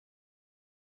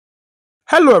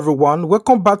Hello everyone,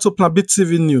 welcome back to Plan B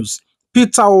TV News.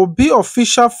 Peter Obi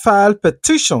official filed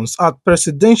petitions at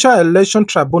Presidential Election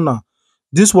Tribunal.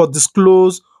 This was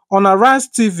disclosed on Arise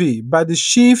TV by the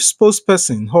chief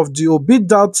spokesperson of the Obi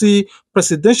Doughty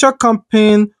presidential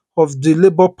campaign of the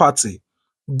Labour Party.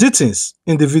 Details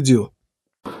in the video.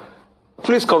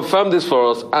 Please confirm this for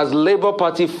us. As Labour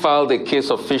Party filed the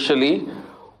case officially,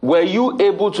 were you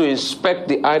able to inspect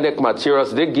the INEC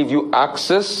materials? Did they give you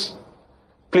access?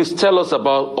 Please tell us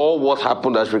about all what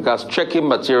happened as regards checking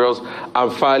materials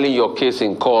and filing your case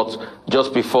in court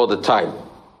just before the time.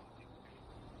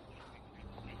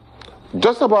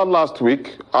 Just about last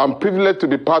week, I'm privileged to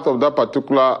be part of that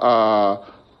particular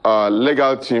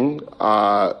legal team,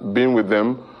 being with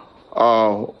them.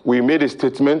 We made a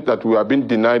statement that we have been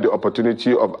denied the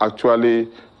opportunity of actually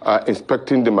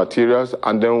inspecting the materials,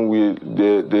 and then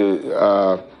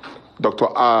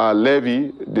Dr.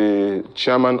 Levy, the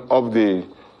chairman of the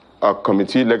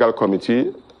legal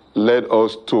committee, led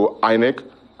us to INEC.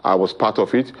 I was part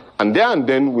of it. And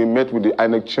then we met with the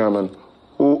INEC chairman,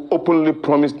 who openly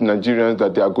promised Nigerians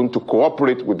that they are going to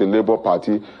cooperate with the Labour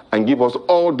Party and give us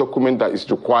all documents that is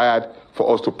required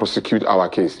for us to prosecute our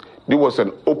case. This was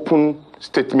an open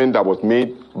statement that was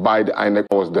made by the INEC.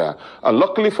 I was there.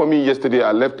 Luckily for me, yesterday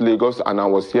I left Lagos and I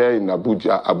was here in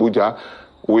Abuja.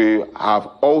 We have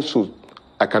also,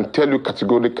 I can tell you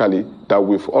categorically, that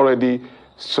we've already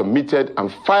submitted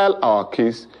and filed our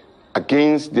case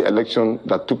against the election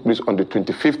that took place on the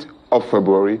 25th of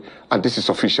February, and this is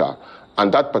official.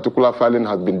 And that particular filing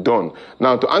has been done.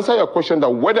 Now, to answer your question that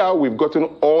whether we've gotten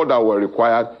all that were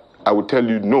required, I will tell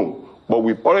you no. But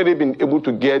we've already been able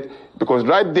to get, because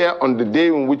right there on the day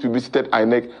in which we visited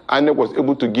INEC, INEC was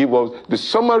able to give us the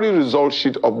summary result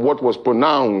sheet of what was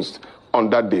pronounced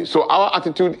on that day. So our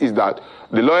attitude is that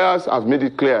the lawyers have made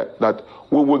it clear that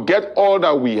we will get all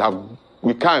that we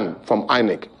can from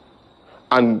INEC,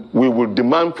 and we will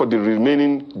demand for the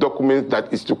remaining documents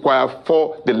that is required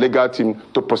for the legal team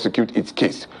to prosecute its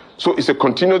case. So it's a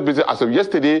continuous business. As of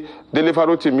yesterday, Dele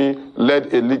Farotimi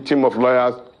led a team of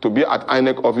lawyers to be at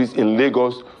INEC office in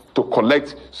Lagos to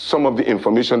collect some of the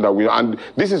information that we know. And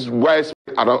this is widespread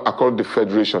across the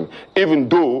Federation, even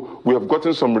though we have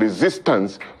gotten some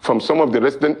resistance from some of the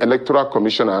resident electoral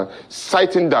commissioners,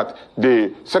 citing that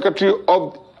the Secretary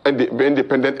of the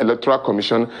Independent Electoral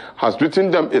Commission has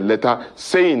written them a letter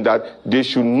saying that they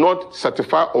should not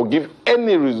certify or give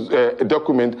any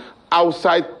document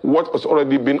outside what has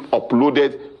already been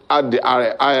uploaded at the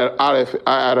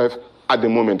IRF at the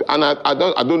moment. And I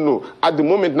don't know. At the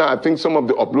moment now, I think some of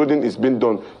the uploading is being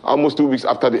done almost 2 weeks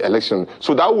after the election.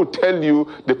 So that will tell you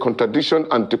the contradiction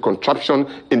and the contraption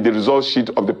in the result sheet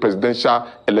of the presidential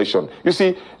election. You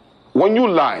see, when you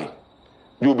lie,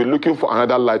 you'll be looking for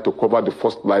another lie to cover the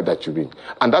first lie that you made.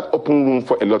 And that opens room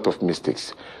for a lot of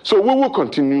mistakes. So we will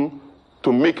continue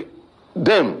to make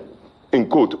them, in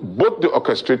quote, both the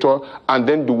orchestrator and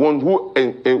then the one who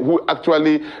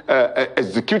actually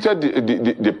executed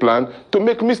the plan, to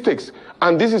make mistakes.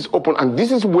 And this is open. And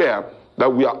this is where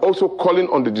that we are also calling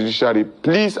on the judiciary,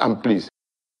 please and please.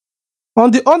 On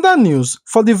the other news,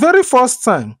 for the very first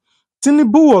time,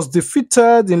 Tinubu was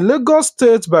defeated in Lagos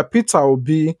State by Peter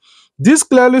Obi. This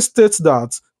clearly states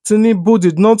that Tinubu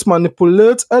did not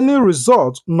manipulate any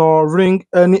result nor rig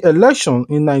any election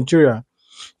in Nigeria.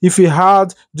 If he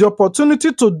had the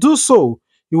opportunity to do so,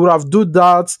 he would have done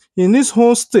that in his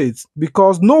own state,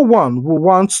 because no one would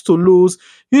want to lose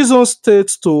his own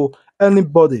state to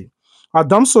anybody.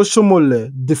 Adams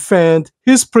Oshomole defend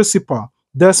his principle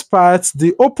despite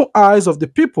the open eyes of the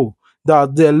people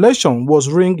that the election was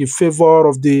rigged in favor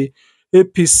of the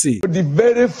APC. For the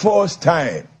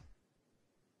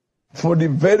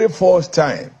very first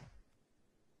time,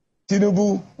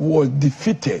 Tinubu was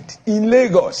defeated in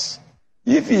Lagos.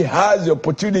 If he has the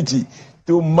opportunity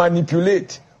to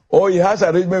manipulate, or he has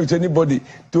arrangement with anybody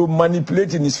to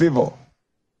manipulate in his favor,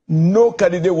 no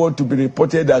candidate want to be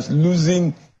reported as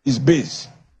losing his base.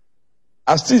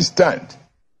 As things stand,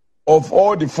 of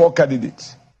all the 4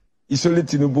 candidates, it's only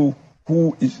Tinubu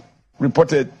who is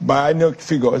reported by INEC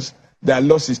figures that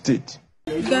lost his state.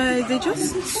 Guys, they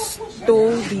just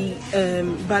stole the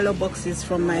ballot boxes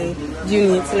from my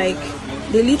unit. Like,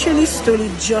 they literally stole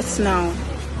it just now.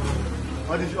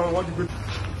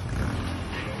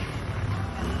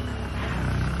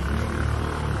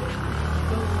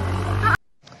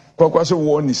 Kwakwaso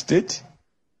won his state.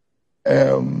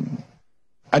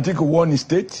 I think won his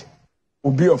state.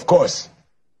 Obi, of course,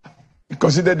 he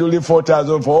considered only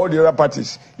 4,000 for all the other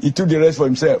parties. He took the rest for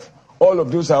himself. All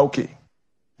of those are okay.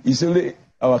 It's only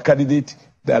our candidate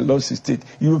that lost his state.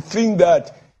 You think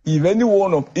that if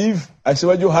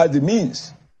Asiwaju has the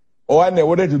means or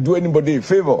wanted to do anybody a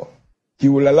favor, he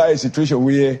will allow a situation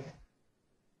where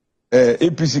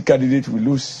APC candidate will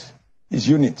lose his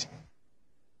unit.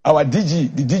 Our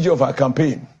DG, the DG of our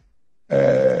campaign,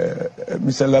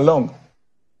 Mr. Lalong,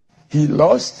 he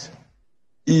lost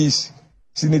his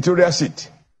senatorial seat.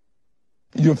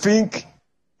 You think,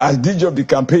 as DG of the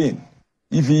campaign,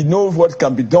 if he knows what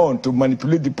can be done to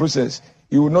manipulate the process,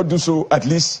 he will not do so at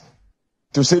least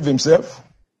to save himself?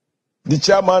 The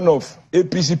chairman of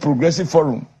APC Progressive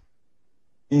Forum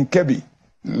in Kebbi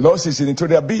lost his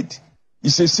senatorial bid.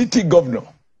 He's a city governor.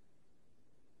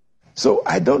 So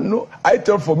I don't know. I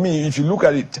thought for me, if you look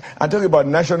at it, I'm talking about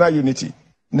national unity.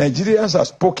 Nigerians have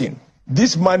spoken.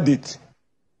 This mandate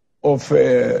of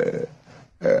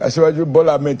Asiwaju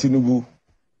Bola Ahmed Tinubu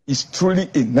is truly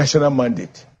a national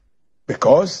mandate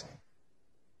because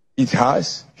it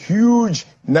has huge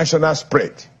national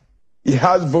spread. He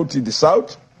has votes in the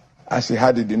south, as he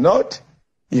had in the north,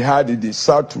 he had in the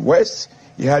southwest,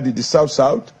 he had in the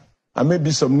south-south, and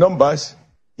maybe some numbers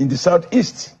in the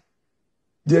southeast.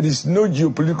 There is no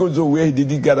geopolitical zone where he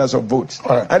didn't gather some votes.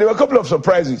 Right. And there were a couple of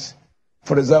surprises.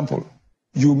 For example,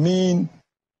 you mean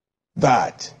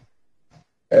that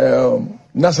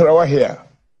Nasarawa here,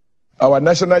 our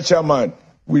national chairman,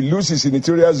 will lose his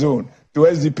senatorial zone to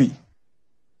SDP?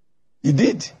 He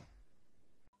did.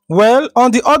 Well,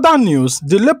 on the other news,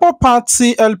 the Labour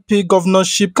Party LP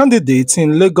governorship candidate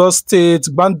in Lagos State,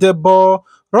 Gbadebo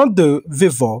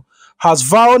Randevivo, has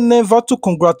vowed never to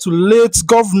congratulate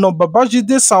Governor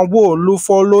Babajide Sanwo-Olu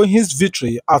following his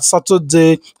victory at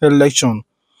Saturday's election.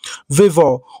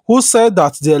 Vivo, who said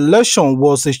that the election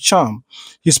was a sham,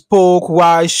 he spoke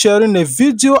while sharing a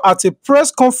video at a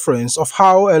press conference of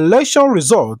how election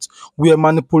results were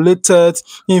manipulated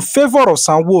in favor of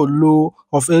Sanwo-Olu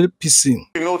of APC.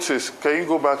 If you notice, can you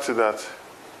go back to that?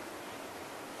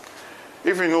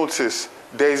 If you notice,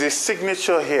 there is a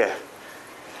signature here,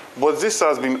 but this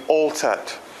has been altered.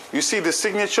 You see, the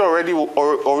signature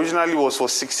originally was for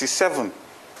 67.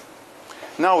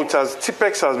 Now it has,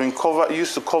 Tipex has been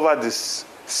used to cover this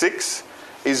 6.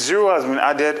 A 0 has been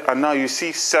added, and now you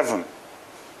see 7.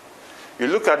 You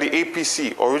look at the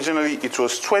APC, originally it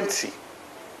was 20.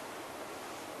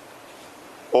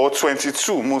 Or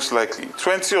 22, most likely.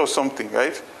 20 or something,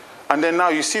 right? And then now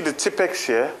you see the Tipex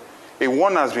here, a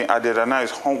 1 has been added, and now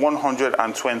it's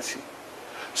 120.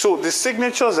 So the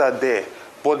signatures are there,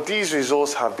 but these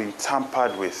results have been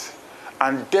tampered with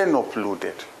and then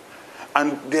uploaded.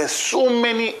 And there's so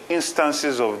many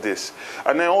instances of this.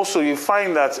 And then also you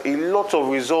find that a lot of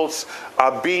results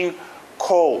are being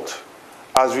called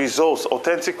as results,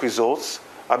 authentic results,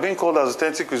 are being called as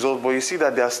authentic results, but you see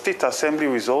that they are state assembly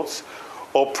results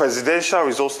or presidential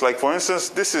results. Like for instance,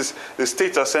 this is the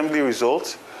state assembly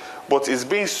result, but it's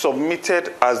being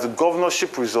submitted as the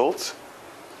governorship result.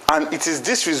 And it is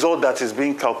this result that is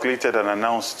being calculated and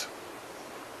announced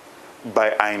by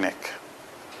INEC.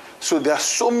 So there are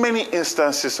so many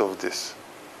instances of this,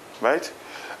 right?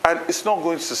 And it's not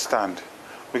going to stand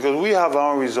because we have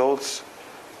our results,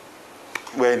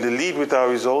 we're in the lead with our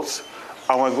results,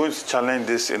 and we're going to challenge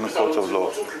this in the court of law.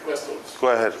 Two quick questions. Go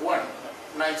ahead. One,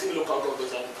 19 local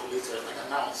governments have been collated and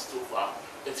announced so far.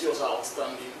 The TOs are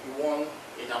outstanding. You won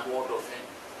in award of him.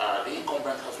 The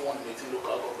incumbent has won in 18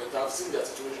 local governments. I've seen their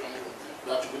situation even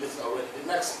that you've been listening already. The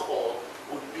next call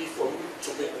would be for you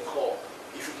to make the call.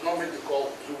 If you do not make the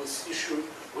call, you will issue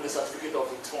with a certificate of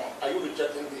return. Are you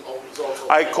rejecting the results?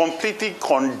 I completely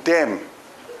condemn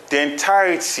the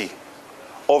entirety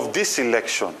of this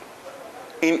election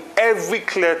in every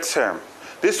clear term.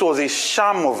 This was a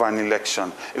sham of an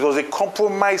election. It was a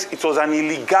compromise. It was an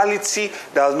illegality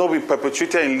that has not been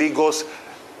perpetrated in Lagos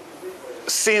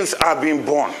since I've been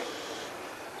born.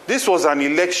 This was an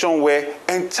election where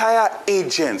entire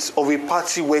agents of a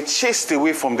party were chased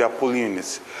away from their polling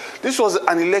units. This was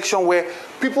an election where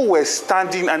people were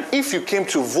standing, and if you came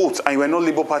to vote and you were not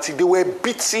Labour Party, they were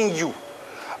beating you.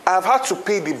 I have had to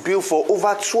pay the bill for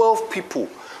over 12 people.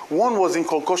 One was in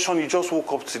concussion, he just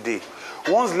woke up today.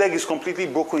 One's leg is completely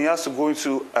broken, he has to go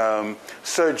into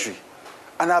surgery.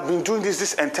 And I've been doing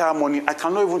this entire morning. I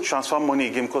cannot even transfer money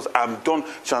again because I'm done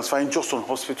transferring just on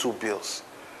hospital bills.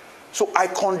 So I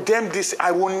condemn this.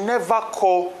 I will never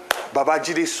call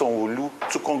Babajide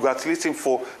Sanwo-Olu to congratulate him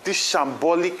for this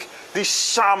shambolic,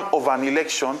 this sham of an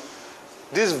election,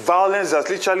 this violence that's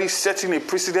literally setting a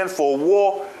precedent for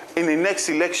war in the next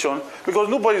election, because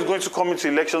nobody is going to come into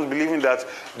elections believing that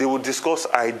they will discuss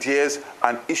ideas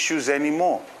and issues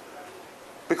anymore.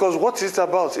 Because what is it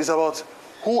about? It's about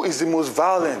who is the most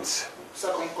violent.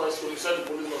 Second question, you said the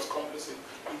police was complicit.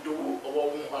 Tinubu,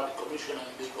 or the commissioner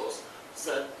in Lagos,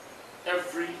 said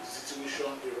every situation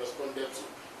they responded to,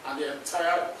 and the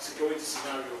entire security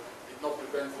scenario did not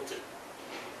prevent voting.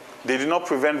 They did not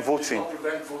prevent voting. Did not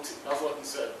prevent voting. That's what he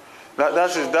said.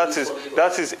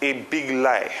 That is a big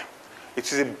lie.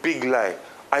 It is a big lie.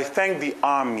 I thank the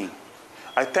army.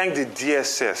 I thank the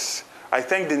DSS. I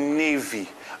thank the Navy.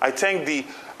 I thank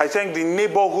the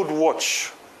neighborhood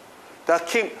watch that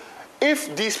came.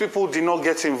 If these people did not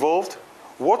get involved,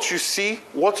 what you see,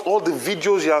 what all the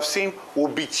videos you have seen will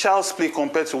be child's play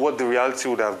compared to what the reality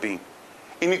would have been.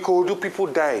 In Ikorodu, people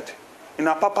died. In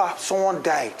Apapa, someone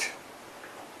died.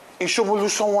 In Shomolu,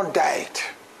 someone died.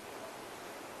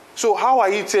 So how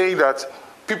are you saying that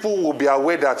people will be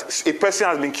aware that a person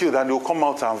has been killed and they will come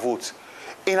out and vote?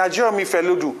 In Ajurami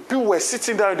Felodu, people were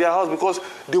sitting down in their house because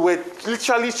they were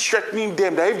literally threatening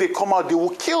them that if they come out, they will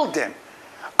kill them.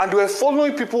 And they were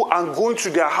following people and going to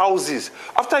their houses.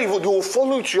 After you vote, they will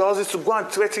follow you to your houses to go and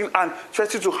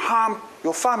threaten to harm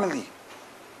your family.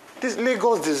 This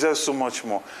Lagos deserves so much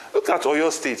more. Look at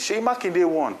Oyo State. Seyi Makinde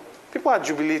won. People are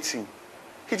jubilating.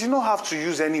 He did not have to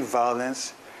use any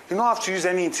violence. He did not have to use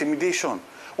any intimidation.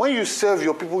 When you serve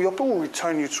your people will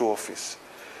return you to office.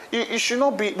 We should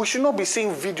not be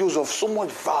seeing videos of so much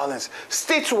violence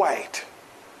statewide.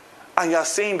 And you are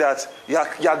saying that you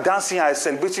are dancing and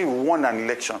celebrating you won an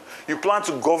election. You plan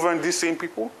to govern these same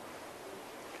people?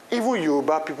 Even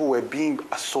Yoruba people were being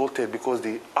assaulted because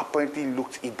they apparently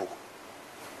looked Igbo.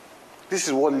 This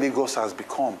is what Lagos has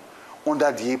become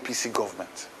under the APC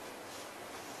government.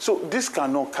 So this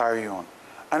cannot carry on.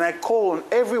 And I call on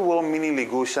every well-meaning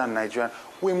Lagosian and Nigerian,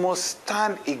 we must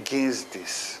stand against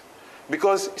this.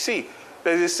 Because, see,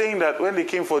 there's a saying that when they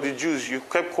came for the Jews, you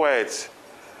kept quiet.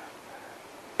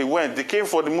 They came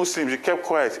for the Muslims, you kept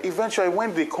quiet. Eventually,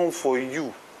 when they come for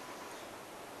you,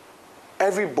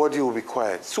 everybody will be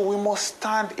quiet. So we must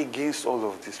stand against all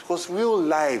of this because real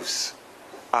lives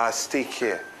are at stake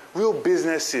here. Real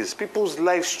businesses, people's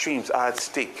live streams are at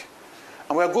stake.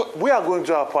 And we are going to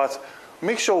do our part.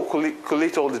 Make sure we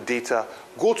collect all the data,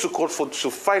 go to court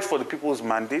to fight for the people's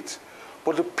mandate.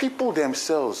 But the people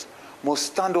themselves must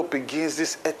stand up against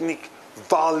this ethnic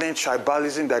violent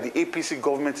tribalism that the APC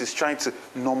government is trying to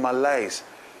normalize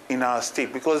in our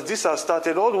state. Because this has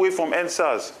started all the way from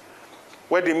NSAS,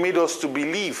 where they made us to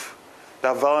believe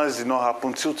that violence did not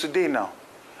happen till today now.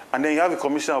 And then you have a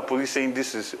commissioner of police saying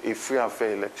this is a free and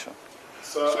fair election.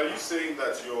 So are you saying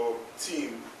that your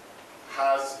team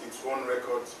has its own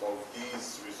records of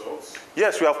these results?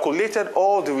 Yes, we have collated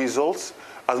all the results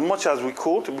as much as we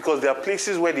could, because there are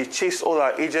places where they chased all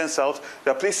our agents out.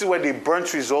 There are places where they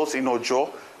burnt results in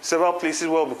Ojo. Several places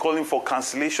where we're calling for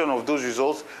cancellation of those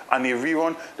results and a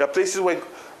rerun. There are places where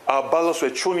our ballots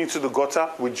were thrown into the gutter.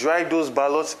 We dried those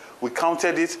ballots. We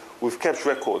counted it. We've kept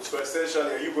records. So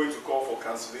essentially, are you going to call for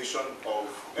cancellation of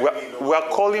we are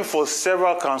calling for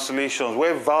several cancellations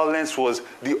where violence was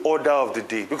the order of the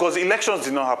day, because elections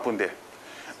did not happen there.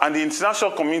 And the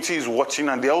international community is watching,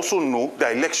 and they also know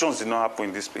that elections did not happen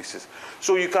in these places.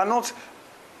 So you cannot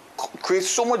create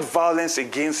so much violence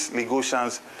against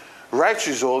Lagosians, write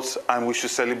results, and we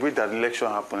should celebrate that election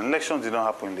happened. Elections did not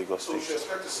happen in Lagos State. So we should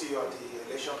expect to see you at the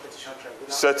election petition tribunal?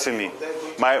 Certainly.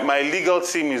 My legal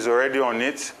team is already on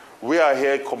it. We are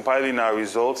here compiling our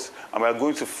results, and we are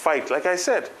going to fight, like I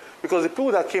said, because the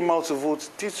people that came out to vote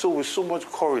did so with so much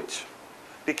courage.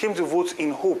 They came to vote in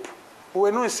hope. We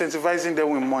were not incentivizing them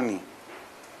with money.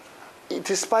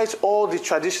 Despite all the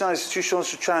traditional institutions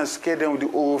to try and scare them with the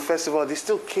Oro Festival, they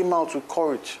still came out with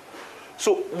courage.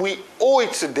 So we owe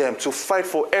it to them to fight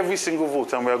for every single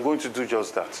vote, and we are going to do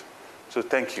just that. So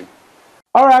thank you.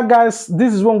 Alright guys,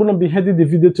 this is what I'm going to be heading the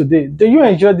video today. Do you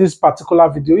enjoy this particular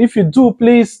video? If you do,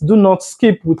 please do not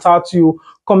skip without you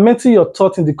commenting your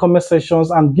thoughts in the comment sections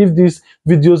and give these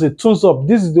videos a thumbs up.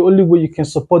 This is the only way you can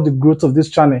support the growth of this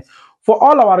channel. For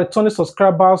all our returning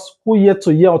subscribers who year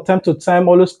to year or time to time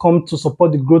always come to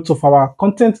support the growth of our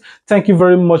content, thank you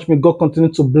very much. May God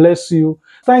continue to bless you.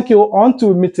 Thank you.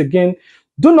 Until we meet again,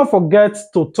 do not forget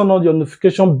to turn on your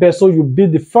notification bell so you'll be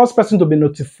the first person to be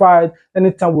notified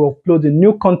anytime we upload a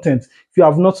new content. If you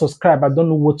have not subscribed, I don't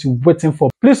know what you're waiting for.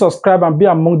 Please subscribe and be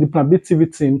among the Plan B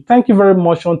TV team. Thank you very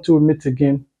much. Until we meet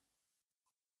again.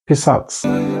 Peace out.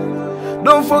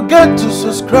 Don't forget to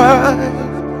subscribe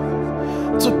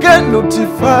to get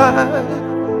notified.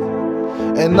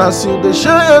 And as you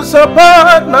share your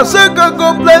support, now say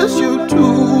God bless you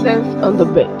too. Sense on the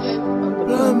bed.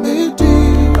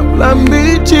 Plan B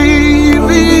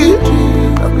TV,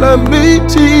 Plan B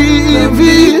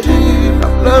TV,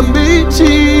 Plan B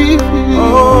TV.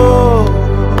 Oh,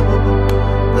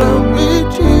 Plan B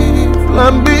TV,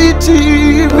 Plan B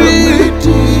TV,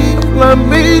 Plan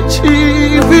B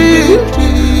TV,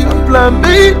 Plan B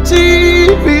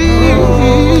TV.